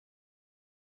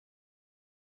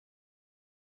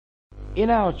In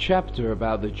our chapter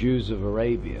about the Jews of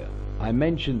Arabia, I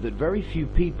mentioned that very few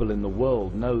people in the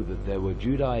world know that there were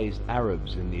Judaized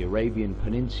Arabs in the Arabian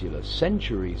Peninsula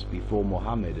centuries before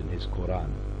Muhammad and his Quran.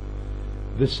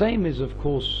 The same is of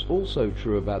course also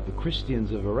true about the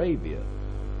Christians of Arabia,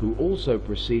 who also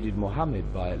preceded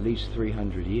Muhammad by at least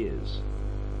 300 years.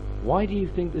 Why do you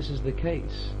think this is the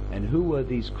case, and who were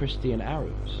these Christian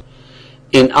Arabs?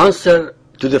 In answer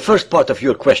to the first part of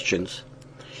your questions,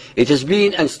 it has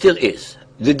been and still is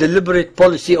the deliberate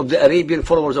policy of the Arabian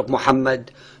followers of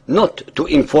Muhammad not to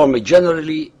inform a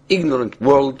generally ignorant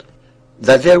world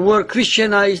that there were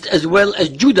Christianized as well as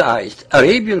Judaized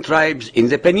Arabian tribes in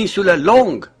the peninsula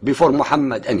long before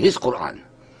Muhammad and his Quran.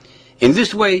 In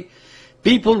this way,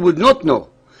 people would not know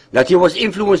that he was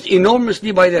influenced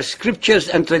enormously by their scriptures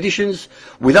and traditions,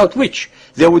 without which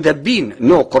there would have been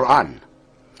no Quran.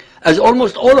 As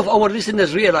almost all of our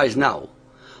listeners realize now,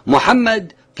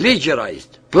 Muhammad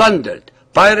plagiarized, plundered,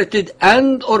 pirated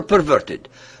and or perverted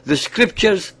the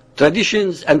scriptures,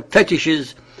 traditions and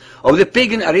fetishes of the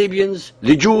pagan Arabians,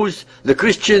 the Jews, the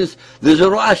Christians, the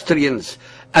Zoroastrians,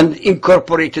 and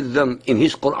incorporated them in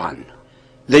his Quran.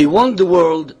 They want the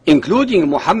world, including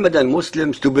Muhammadan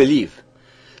Muslims, to believe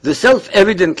the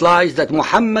self-evident lies that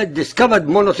Muhammad discovered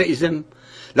monotheism,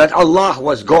 that Allah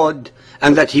was God,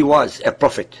 and that he was a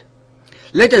prophet.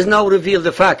 Let us now reveal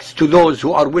the facts to those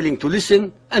who are willing to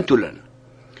listen and to learn.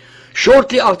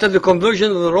 Shortly after the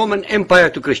conversion of the Roman Empire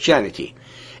to Christianity,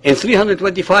 in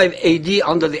 325 AD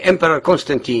under the Emperor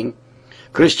Constantine,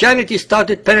 Christianity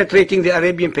started penetrating the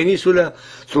Arabian Peninsula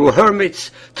through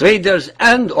hermits, traders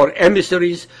and or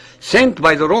emissaries sent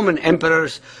by the Roman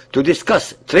emperors to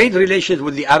discuss trade relations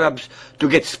with the Arabs to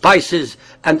get spices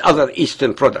and other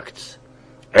Eastern products.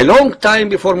 A long time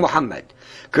before Muhammad,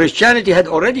 Christianity had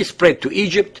already spread to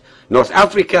Egypt, North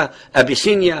Africa,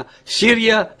 Abyssinia,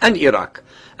 Syria and Iraq,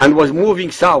 and was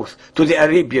moving south to the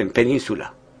Arabian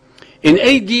Peninsula. In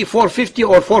AD 450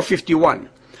 or 451,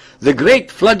 the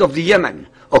Great Flood of the Yemen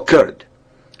occurred.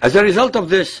 As a result of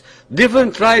this,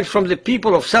 different tribes from the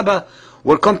people of Saba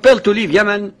were compelled to leave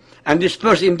Yemen and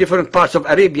disperse in different parts of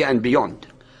Arabia and beyond.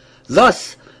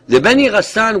 Thus, the Bani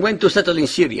Ghassan went to settle in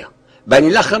Syria, Bani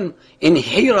Lakhm in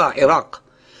Hira, Iraq,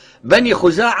 Bani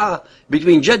Khuza'a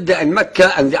between Jeddah and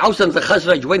Mecca, and the Aus and the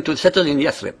Khazraj went to settle in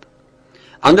Yathrib.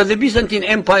 Under the Byzantine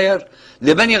Empire,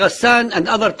 the Bani Ghassan and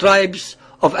other tribes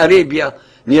of Arabia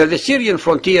near the Syrian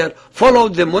frontier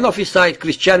followed the Monophysite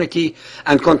Christianity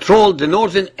and controlled the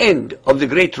northern end of the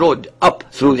Great Road up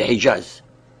through the Hijaz.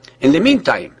 In the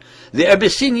meantime, the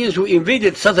Abyssinians who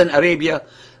invaded southern Arabia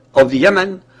of the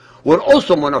Yemen were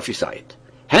also Monophysite.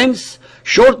 Hence,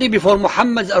 shortly before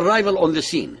Muhammad's arrival on the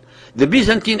scene, the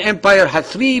Byzantine Empire had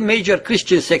three major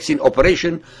Christian sects in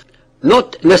operation,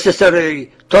 not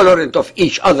necessarily tolerant of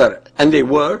each other, and they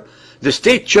were the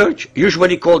State Church,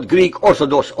 usually called Greek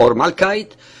Orthodox or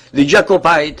Malkite, the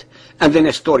Jacobite, and the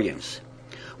Nestorians.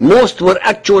 Most were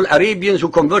actual Arabians who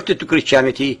converted to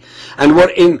Christianity and were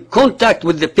in contact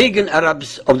with the pagan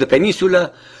Arabs of the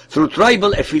peninsula through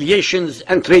tribal affiliations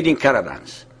and trading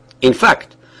caravans. In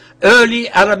fact, early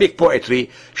Arabic poetry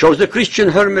shows the Christian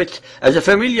hermit as a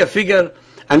familiar figure,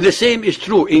 and the same is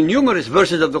true in numerous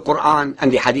verses of the Quran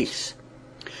and the Hadiths.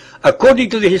 According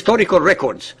to the historical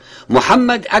records,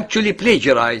 Muhammad actually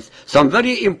plagiarized some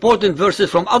very important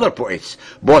verses from other poets,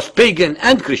 both pagan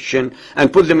and Christian,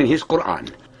 and put them in his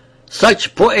Quran.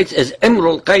 Such poets as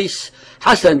Imrul Qais,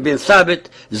 Hassan bin Thabit,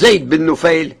 Zayd bin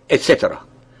Nufail, etc.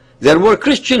 There were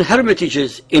Christian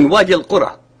hermitages in Wadi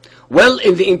al-Qura, well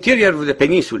in the interior of the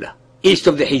peninsula, east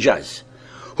of the Hijaz,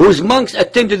 whose monks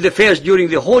attended the fairs during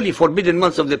the holy forbidden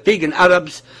months of the pagan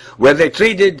Arabs, where they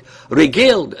traded,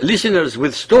 regaled listeners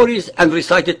with stories and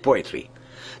recited poetry.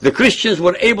 The Christians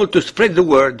were able to spread the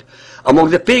word among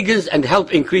the pagans and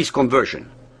help increase conversion.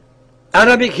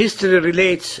 Arabic history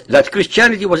relates that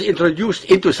Christianity was introduced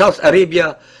into South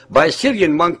Arabia by a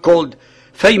Syrian monk called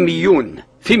Faymiyun,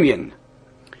 Fimian.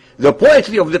 The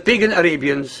poetry of the pagan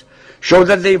Arabians show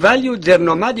that they valued their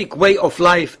nomadic way of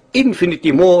life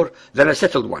infinitely more than a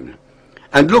settled one,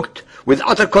 and looked with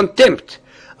utter contempt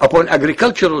upon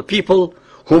agricultural people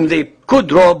whom they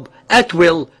could rob at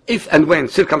will if and when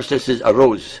circumstances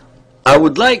arose. I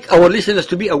would like our listeners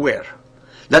to be aware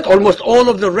that almost all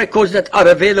of the records that are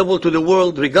available to the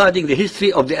world regarding the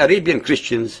history of the Arabian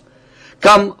Christians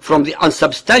come from the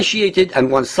unsubstantiated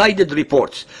and one-sided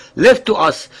reports left to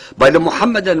us by the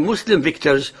Muhammadan Muslim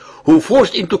victors who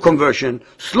forced into conversion,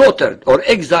 slaughtered or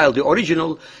exiled the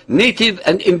original native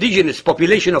and indigenous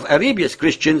population of Arabia's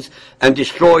Christians and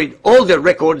destroyed all their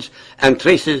records and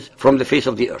traces from the face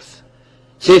of the earth.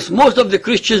 Since most of the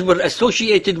Christians were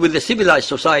associated with the civilized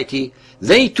society,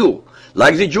 they too,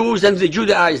 like the Jews and the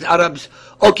Judaized Arabs,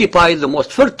 occupied the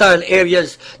most fertile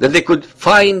areas that they could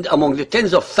find among the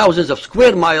tens of thousands of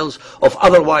square miles of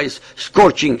otherwise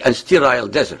scorching and sterile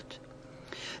desert.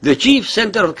 The chief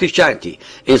center of Christianity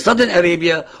in southern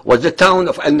Arabia was the town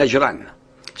of Al-Najran,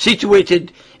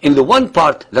 situated in the one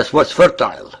part that was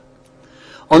fertile.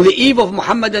 On the eve of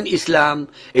Muhammadan Islam,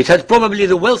 it had probably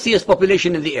the wealthiest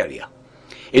population in the area.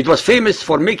 It was famous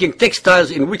for making textiles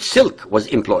in which silk was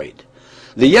employed.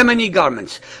 The Yemeni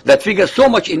garments that figure so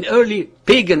much in early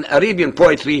pagan Arabian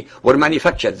poetry were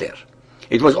manufactured there.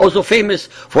 It was also famous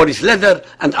for its leather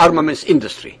and armaments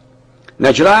industry.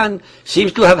 Najran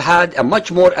seems to have had a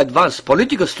much more advanced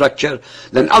political structure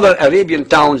than other Arabian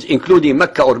towns, including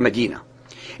Mecca or Medina.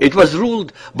 It was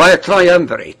ruled by a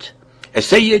triumvirate, a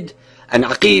Sayyid, an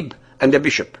Aqib, and a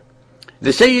bishop.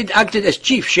 The Sayyid acted as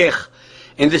chief sheikh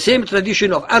in the same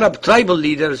tradition of Arab tribal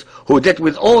leaders who dealt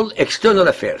with all external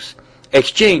affairs,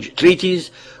 exchanged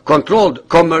treaties, controlled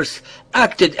commerce,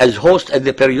 acted as host at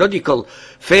the periodical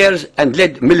fairs, and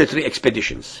led military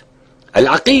expeditions.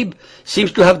 Al-Aqib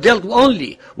seems to have dealt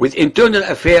only with internal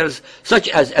affairs such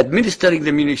as administering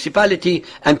the municipality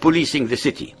and policing the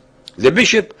city. The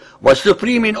bishop was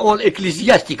supreme in all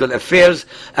ecclesiastical affairs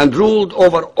and ruled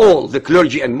over all the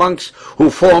clergy and monks who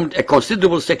formed a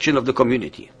considerable section of the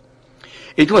community.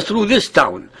 It was through this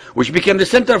town, which became the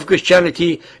center of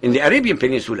Christianity in the Arabian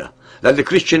Peninsula, that the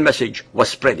Christian message was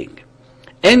spreading.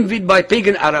 Envied by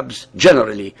pagan Arabs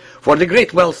generally for the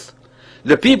great wealth,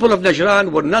 the people of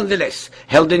Najran were nonetheless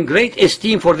held in great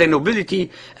esteem for their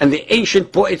nobility, and the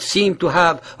ancient poets seem to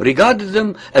have regarded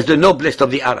them as the noblest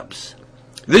of the Arabs.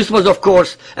 This was, of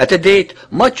course, at a date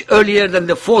much earlier than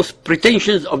the false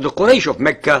pretensions of the Quraysh of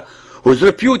Mecca, whose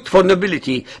repute for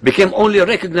nobility became only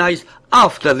recognized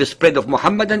after the spread of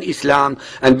Muhammadan Islam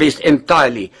and based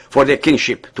entirely for their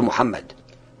kinship to Muhammad.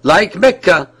 Like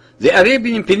Mecca, the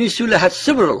Arabian Peninsula had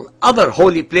several other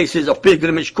holy places of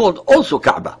pilgrimage called also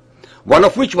Kaaba, one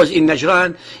of which was in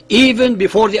Najran even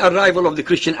before the arrival of the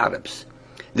Christian Arabs.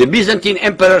 The Byzantine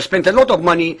emperor spent a lot of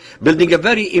money building a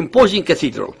very imposing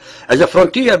cathedral as a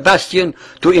frontier bastion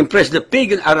to impress the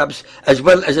pagan Arabs as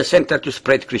well as a center to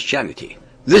spread Christianity.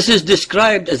 This is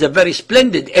described as a very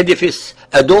splendid edifice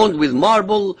adorned with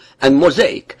marble and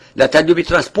mosaic that had to be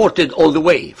transported all the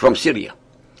way from Syria.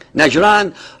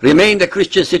 Najran remained a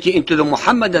Christian city into the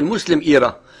Muhammadan Muslim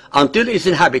era until its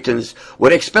inhabitants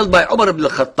were expelled by Umar ibn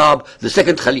al-Khattab, the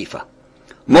second Khalifa.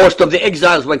 Most of the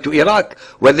exiles went to Iraq,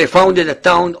 where they founded a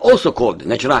town also called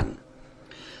Najran.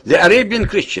 The Arabian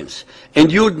Christians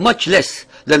endured much less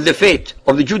than the fate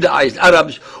of the Judaized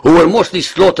Arabs, who were mostly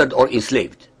slaughtered or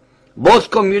enslaved.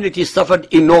 Both communities suffered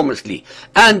enormously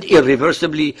and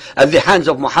irreversibly at the hands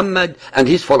of Muhammad and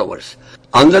his followers,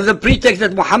 under the pretext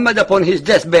that Muhammad upon his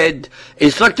deathbed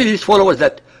instructed his followers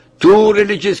that two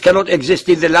religions cannot exist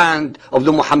in the land of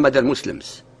the Muhammadan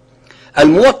Muslims.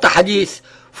 Al-Muwatta Hadith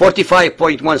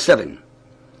 45.17.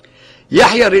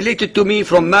 Yahya related to me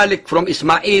from Malik from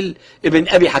Ismail ibn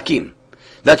Abi Hakim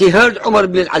that he heard Umar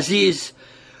ibn al-Aziz,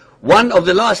 one of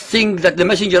the last things that the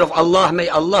Messenger of Allah, may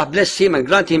Allah bless him and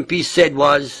grant him peace, said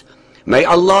was, "May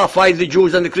Allah fight the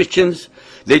Jews and the Christians.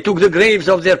 They took the graves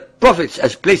of their prophets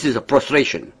as places of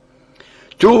prostration.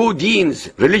 Two deens,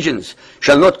 religions,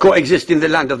 shall not coexist in the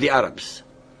land of the Arabs."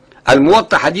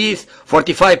 Al-Muwatta Hadith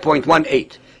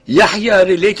 45.18. Yahya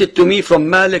related to me from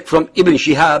Malik from Ibn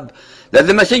Shihab that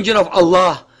the Messenger of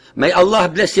Allah, may Allah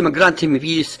bless him and grant him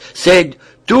peace, said,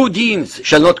 "Two deens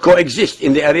shall not coexist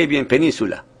in the Arabian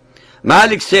Peninsula."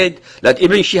 Malik said that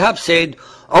Ibn Shihab said,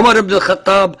 Umar ibn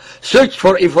al-Khattab searched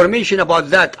for information about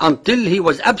that until he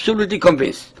was absolutely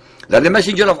convinced that the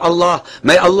Messenger of Allah,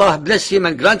 may Allah bless him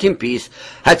and grant him peace,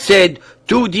 had said,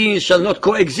 "Two deens shall not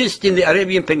coexist in the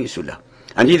Arabian Peninsula,"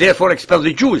 and he therefore expelled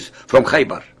the Jews from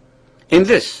Khaybar. In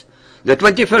this, the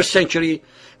 21st century,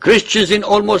 Christians in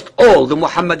almost all the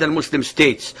Muhammadan Muslim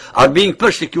states are being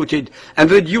persecuted and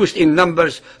reduced in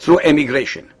numbers through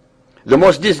emigration. The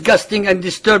most disgusting and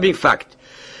disturbing fact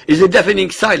is the deafening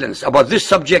silence about this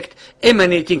subject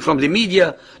emanating from the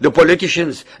media, the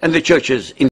politicians, and the churches in